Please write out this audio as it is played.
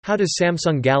How does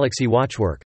Samsung Galaxy Watch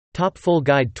work? Top Full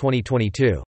Guide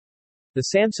 2022. The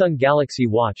Samsung Galaxy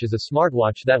Watch is a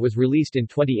smartwatch that was released in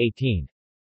 2018.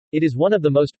 It is one of the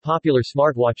most popular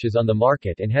smartwatches on the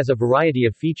market and has a variety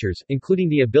of features, including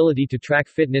the ability to track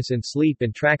fitness and sleep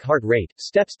and track heart rate,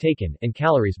 steps taken, and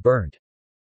calories burned.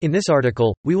 In this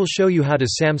article, we will show you how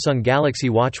does Samsung Galaxy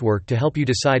Watch work to help you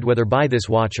decide whether buy this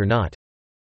watch or not.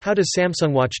 How does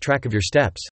Samsung Watch track of your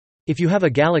steps? If you have a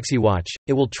Galaxy Watch,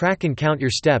 it will track and count your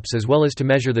steps as well as to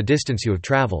measure the distance you have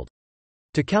traveled.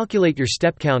 To calculate your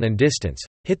step count and distance,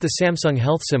 hit the Samsung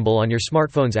Health symbol on your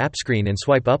smartphone's app screen and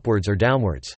swipe upwards or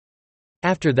downwards.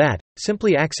 After that,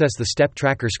 simply access the step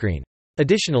tracker screen.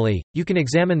 Additionally, you can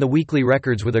examine the weekly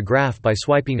records with a graph by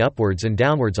swiping upwards and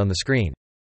downwards on the screen.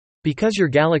 Because your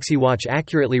Galaxy Watch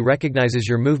accurately recognizes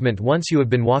your movement once you have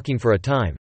been walking for a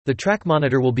time, the track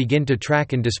monitor will begin to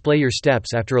track and display your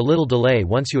steps after a little delay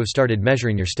once you have started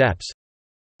measuring your steps.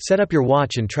 Set up your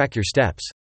watch and track your steps.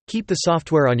 Keep the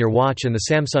software on your watch and the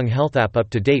Samsung Health app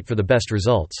up to date for the best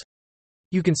results.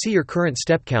 You can see your current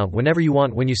step count whenever you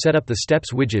want when you set up the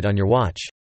Steps widget on your watch.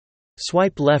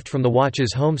 Swipe left from the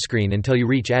watch's home screen until you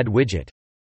reach Add widget.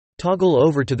 Toggle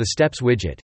over to the Steps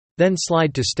widget. Then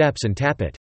slide to Steps and tap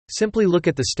it. Simply look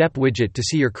at the Step widget to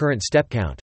see your current step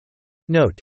count.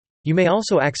 Note: you may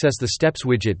also access the Steps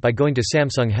widget by going to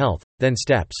Samsung Health, then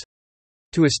Steps.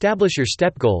 To establish your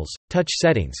step goals, touch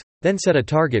Settings, then set a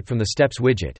target from the Steps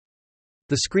widget.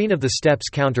 The screen of the Steps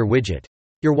counter widget.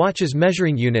 Your watch's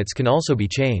measuring units can also be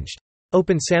changed.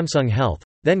 Open Samsung Health,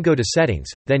 then go to Settings,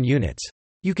 then Units.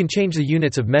 You can change the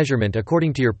units of measurement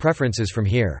according to your preferences from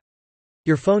here.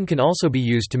 Your phone can also be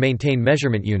used to maintain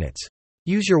measurement units.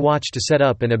 Use your watch to set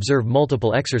up and observe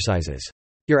multiple exercises.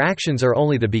 Your actions are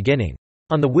only the beginning.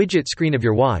 On the widget screen of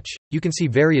your watch, you can see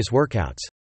various workouts.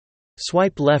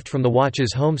 Swipe left from the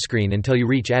watch's home screen until you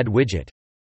reach Add widget.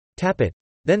 Tap it.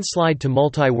 Then slide to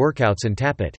Multi-workouts and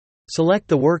tap it. Select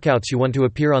the workouts you want to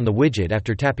appear on the widget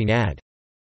after tapping Add.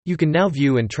 You can now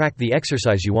view and track the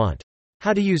exercise you want.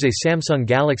 How to use a Samsung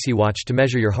Galaxy Watch to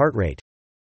measure your heart rate.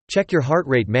 Check your heart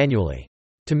rate manually.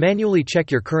 To manually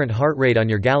check your current heart rate on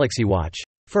your Galaxy Watch,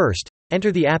 first,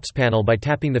 enter the Apps panel by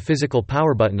tapping the physical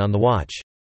power button on the watch.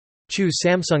 Choose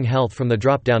Samsung Health from the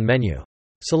drop-down menu.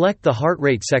 Select the Heart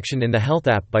Rate section in the Health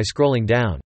app by scrolling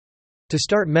down. To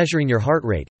start measuring your heart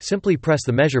rate, simply press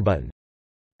the Measure button.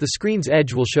 The screen's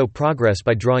edge will show progress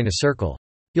by drawing a circle.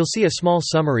 You'll see a small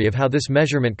summary of how this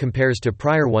measurement compares to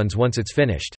prior ones once it's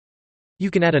finished. You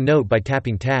can add a note by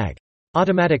tapping Tag.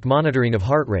 Automatic monitoring of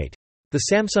heart rate. The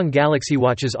Samsung Galaxy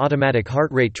Watch's automatic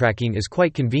heart rate tracking is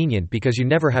quite convenient because you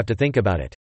never have to think about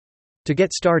it. To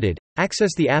get started, access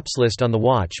the apps list on the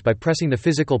watch by pressing the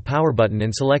physical power button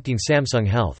and selecting Samsung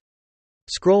Health.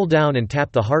 Scroll down and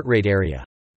tap the heart rate area.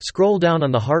 Scroll down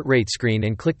on the heart rate screen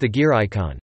and click the gear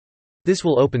icon. This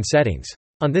will open Settings.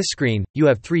 On this screen, you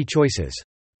have three choices.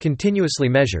 Continuously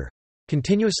measure.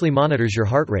 Continuously monitors your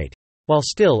heart rate. While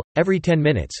still, every 10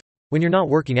 minutes. When you're not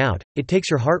working out, it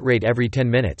takes your heart rate every 10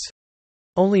 minutes.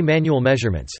 Only manual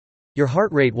measurements. Your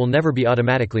heart rate will never be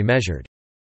automatically measured.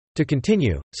 To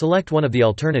continue, select one of the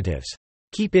alternatives.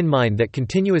 Keep in mind that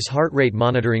continuous heart rate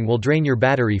monitoring will drain your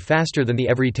battery faster than the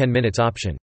every 10 minutes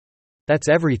option. That's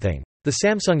everything. The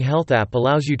Samsung Health app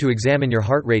allows you to examine your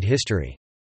heart rate history.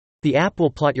 The app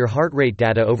will plot your heart rate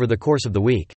data over the course of the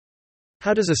week.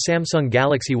 How does a Samsung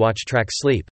Galaxy Watch track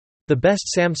sleep? The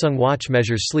best Samsung Watch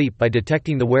measures sleep by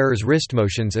detecting the wearer's wrist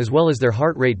motions as well as their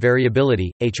heart rate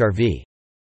variability, HRV.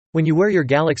 When you wear your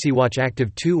Galaxy Watch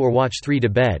Active 2 or Watch 3 to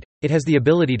bed, it has the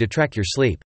ability to track your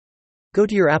sleep. Go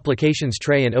to your Applications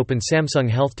tray and open Samsung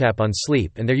Health, tap on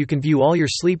Sleep, and there you can view all your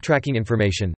sleep tracking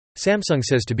information. Samsung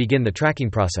says to begin the tracking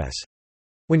process.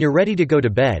 When you're ready to go to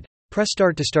bed, press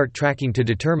Start to start tracking to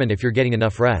determine if you're getting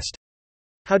enough rest.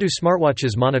 How do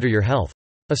smartwatches monitor your health?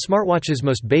 A smartwatch's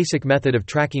most basic method of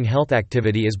tracking health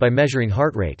activity is by measuring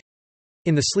heart rate.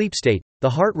 In the sleep state, the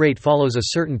heart rate follows a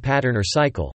certain pattern or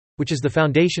cycle, which is the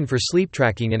foundation for sleep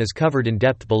tracking and is covered in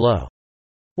depth below.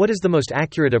 What is the most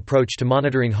accurate approach to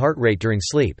monitoring heart rate during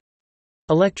sleep?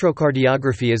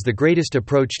 Electrocardiography is the greatest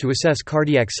approach to assess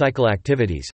cardiac cycle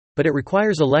activities, but it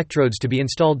requires electrodes to be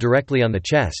installed directly on the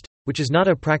chest, which is not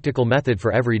a practical method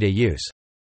for everyday use.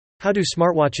 How do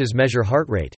smartwatches measure heart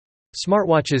rate?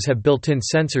 Smartwatches have built-in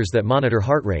sensors that monitor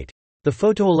heart rate. The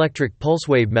photoelectric pulse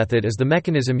wave method is the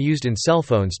mechanism used in cell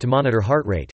phones to monitor heart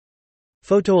rate.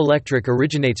 Photoelectric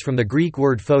originates from the Greek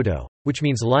word photo, which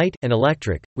means light, and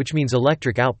electric, which means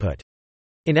electric output.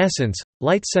 In essence,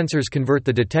 light sensors convert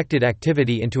the detected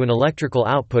activity into an electrical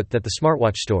output that the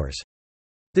smartwatch stores.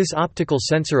 This optical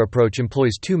sensor approach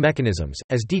employs two mechanisms,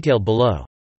 as detailed below.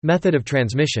 Method of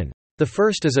transmission. The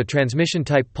first is a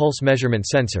transmission-type pulse measurement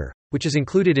sensor, which is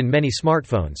included in many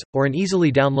smartphones, or an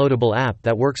easily downloadable app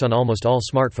that works on almost all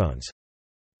smartphones.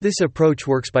 This approach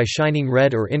works by shining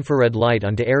red or infrared light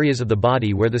onto areas of the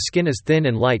body where the skin is thin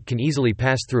and light can easily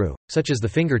pass through, such as the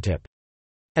fingertip.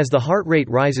 As the heart rate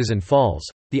rises and falls,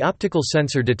 the optical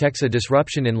sensor detects a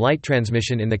disruption in light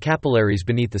transmission in the capillaries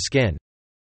beneath the skin.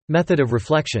 Method of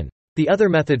reflection. The other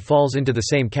method falls into the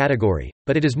same category,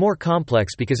 but it is more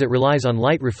complex because it relies on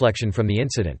light reflection from the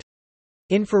incident.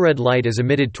 Infrared light is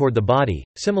emitted toward the body,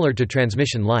 similar to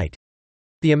transmission light.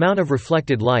 The amount of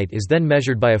reflected light is then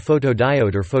measured by a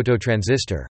photodiode or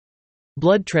phototransistor.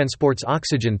 Blood transports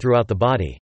oxygen throughout the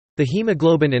body. The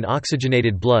hemoglobin in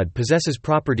oxygenated blood possesses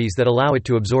properties that allow it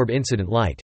to absorb incident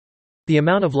light. The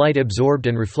amount of light absorbed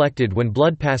and reflected when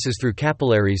blood passes through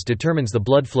capillaries determines the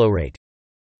blood flow rate.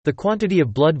 The quantity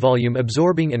of blood volume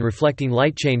absorbing and reflecting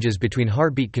light changes between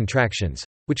heartbeat contractions,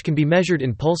 which can be measured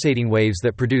in pulsating waves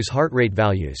that produce heart rate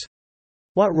values.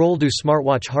 What role do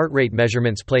smartwatch heart rate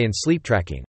measurements play in sleep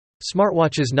tracking?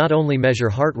 Smartwatches not only measure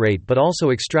heart rate but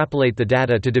also extrapolate the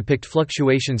data to depict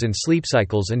fluctuations in sleep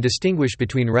cycles and distinguish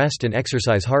between rest and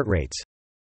exercise heart rates.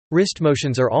 Wrist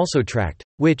motions are also tracked,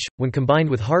 which, when combined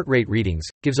with heart rate readings,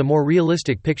 gives a more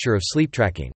realistic picture of sleep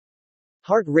tracking.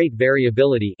 Heart rate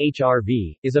variability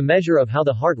 (HRV) is a measure of how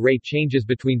the heart rate changes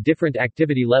between different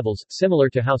activity levels, similar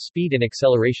to how speed and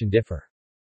acceleration differ.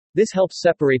 This helps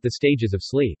separate the stages of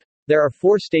sleep. There are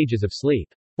 4 stages of sleep.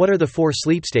 What are the 4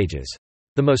 sleep stages?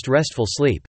 The most restful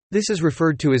sleep. This is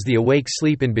referred to as the awake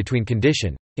sleep in between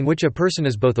condition, in which a person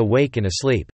is both awake and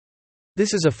asleep.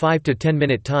 This is a 5 to 10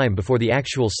 minute time before the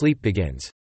actual sleep begins.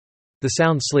 The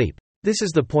sound sleep. This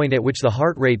is the point at which the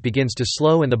heart rate begins to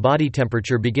slow and the body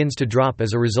temperature begins to drop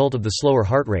as a result of the slower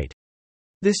heart rate.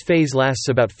 This phase lasts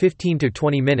about 15 to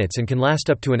 20 minutes and can last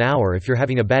up to an hour if you're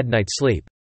having a bad night's sleep.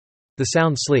 The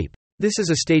sound sleep. This is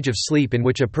a stage of sleep in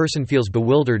which a person feels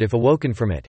bewildered if awoken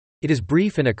from it. It is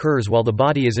brief and occurs while the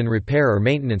body is in repair or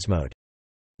maintenance mode.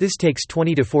 This takes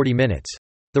 20 to 40 minutes.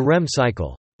 The REM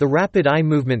cycle. The rapid eye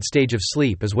movement stage of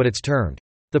sleep is what it's termed.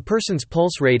 The person's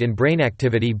pulse rate and brain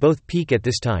activity both peak at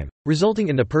this time, resulting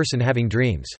in the person having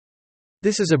dreams.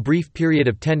 This is a brief period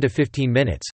of 10 to 15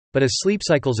 minutes, but as sleep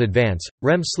cycles advance,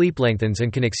 REM sleep lengthens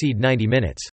and can exceed 90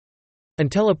 minutes.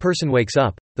 Until a person wakes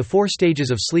up, the 4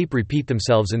 stages of sleep repeat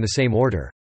themselves in the same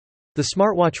order. The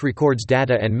smartwatch records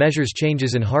data and measures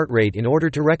changes in heart rate in order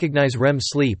to recognize REM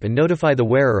sleep and notify the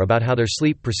wearer about how their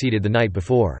sleep proceeded the night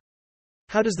before.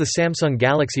 How does the Samsung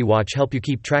Galaxy Watch help you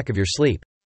keep track of your sleep?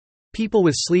 People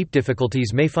with sleep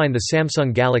difficulties may find the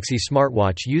Samsung Galaxy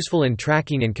smartwatch useful in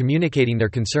tracking and communicating their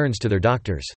concerns to their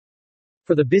doctors.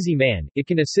 For the busy man, it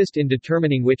can assist in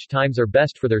determining which times are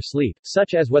best for their sleep,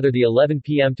 such as whether the 11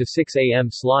 p.m. to 6 a.m.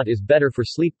 slot is better for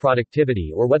sleep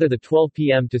productivity or whether the 12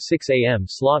 p.m. to 6 a.m.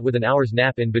 slot with an hour's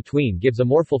nap in between gives a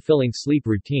more fulfilling sleep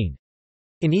routine.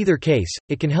 In either case,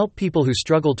 it can help people who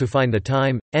struggle to find the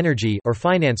time, energy, or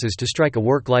finances to strike a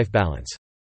work-life balance.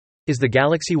 Is the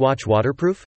Galaxy Watch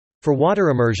waterproof? For water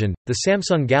immersion, the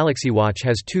Samsung Galaxy Watch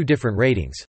has 2 different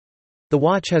ratings. The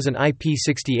watch has an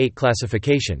IP68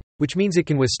 classification, which means it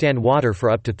can withstand water for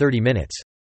up to 30 minutes.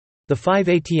 The 5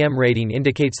 ATM rating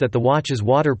indicates that the watch is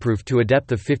waterproof to a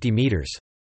depth of 50 meters.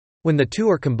 When the 2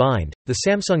 are combined, the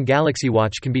Samsung Galaxy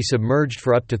Watch can be submerged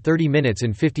for up to 30 minutes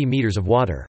in 50 meters of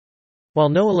water. While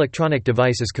no electronic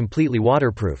device is completely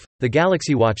waterproof, the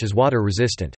Galaxy Watch is water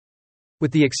resistant. With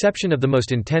the exception of the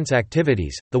most intense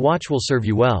activities, the watch will serve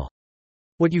you well.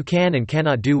 What you can and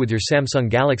cannot do with your Samsung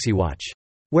Galaxy Watch.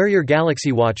 Wear your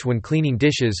Galaxy Watch when cleaning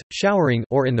dishes, showering,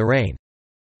 or in the rain.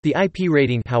 The IP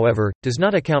rating, however, does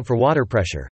not account for water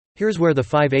pressure. Here's where the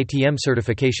 5 ATM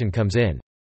certification comes in.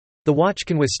 The watch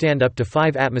can withstand up to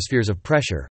 5 atmospheres of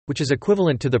pressure, which is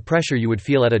equivalent to the pressure you would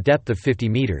feel at a depth of 50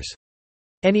 meters.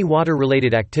 Any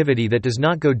water-related activity that does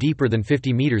not go deeper than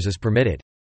 50 meters is permitted.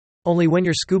 Only when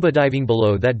you're scuba diving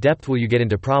below that depth will you get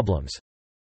into problems.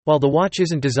 While the watch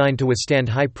isn't designed to withstand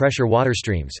high-pressure water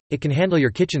streams, it can handle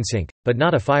your kitchen sink, but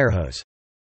not a fire hose.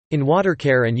 In water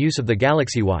care and use of the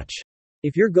Galaxy Watch.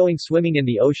 If you're going swimming in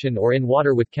the ocean or in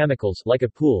water with chemicals, like a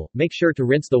pool, make sure to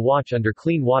rinse the watch under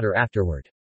clean water afterward.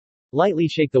 Lightly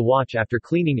shake the watch after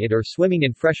cleaning it or swimming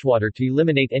in fresh water to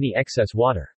eliminate any excess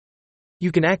water.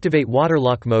 You can activate water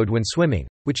lock mode when swimming,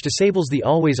 which disables the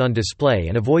always-on display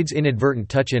and avoids inadvertent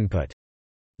touch input.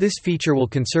 This feature will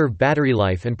conserve battery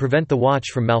life and prevent the watch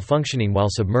from malfunctioning while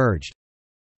submerged.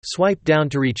 Swipe down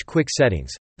to reach quick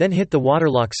settings, then hit the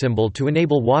waterlock symbol to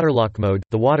enable waterlock mode,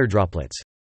 the water droplets.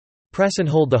 Press and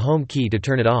hold the home key to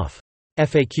turn it off.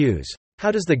 FAQs.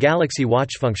 How does the Galaxy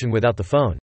Watch function without the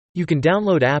phone? You can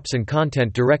download apps and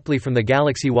content directly from the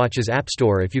Galaxy Watch's App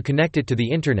Store if you connect it to the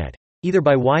internet, either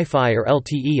by Wi-Fi or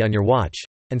LTE on your watch,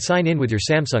 and sign in with your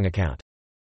Samsung account.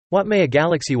 What may a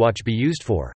Galaxy Watch be used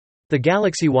for? The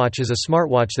Galaxy Watch is a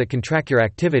smartwatch that can track your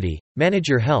activity, manage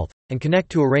your health, and connect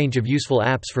to a range of useful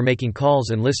apps for making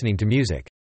calls and listening to music.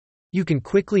 You can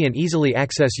quickly and easily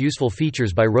access useful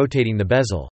features by rotating the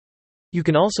bezel. You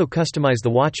can also customize the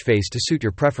watch face to suit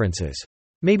your preferences.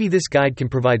 Maybe this guide can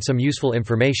provide some useful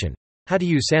information. How to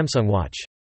use Samsung Watch.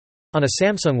 On a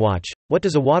Samsung Watch, what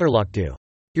does a waterlock do?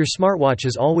 Your smartwatch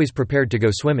is always prepared to go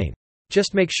swimming.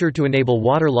 Just make sure to enable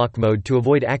waterlock mode to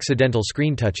avoid accidental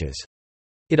screen touches.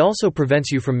 It also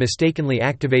prevents you from mistakenly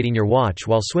activating your watch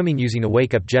while swimming using a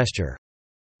wake-up gesture.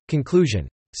 Conclusion.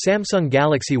 Samsung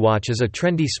Galaxy Watch is a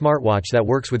trendy smartwatch that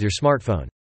works with your smartphone.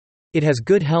 It has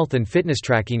good health and fitness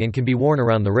tracking and can be worn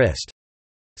around the wrist.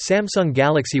 Samsung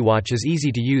Galaxy Watch is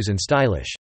easy to use and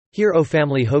stylish. Here O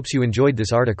Family hopes you enjoyed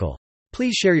this article.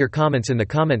 Please share your comments in the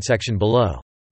comment section below.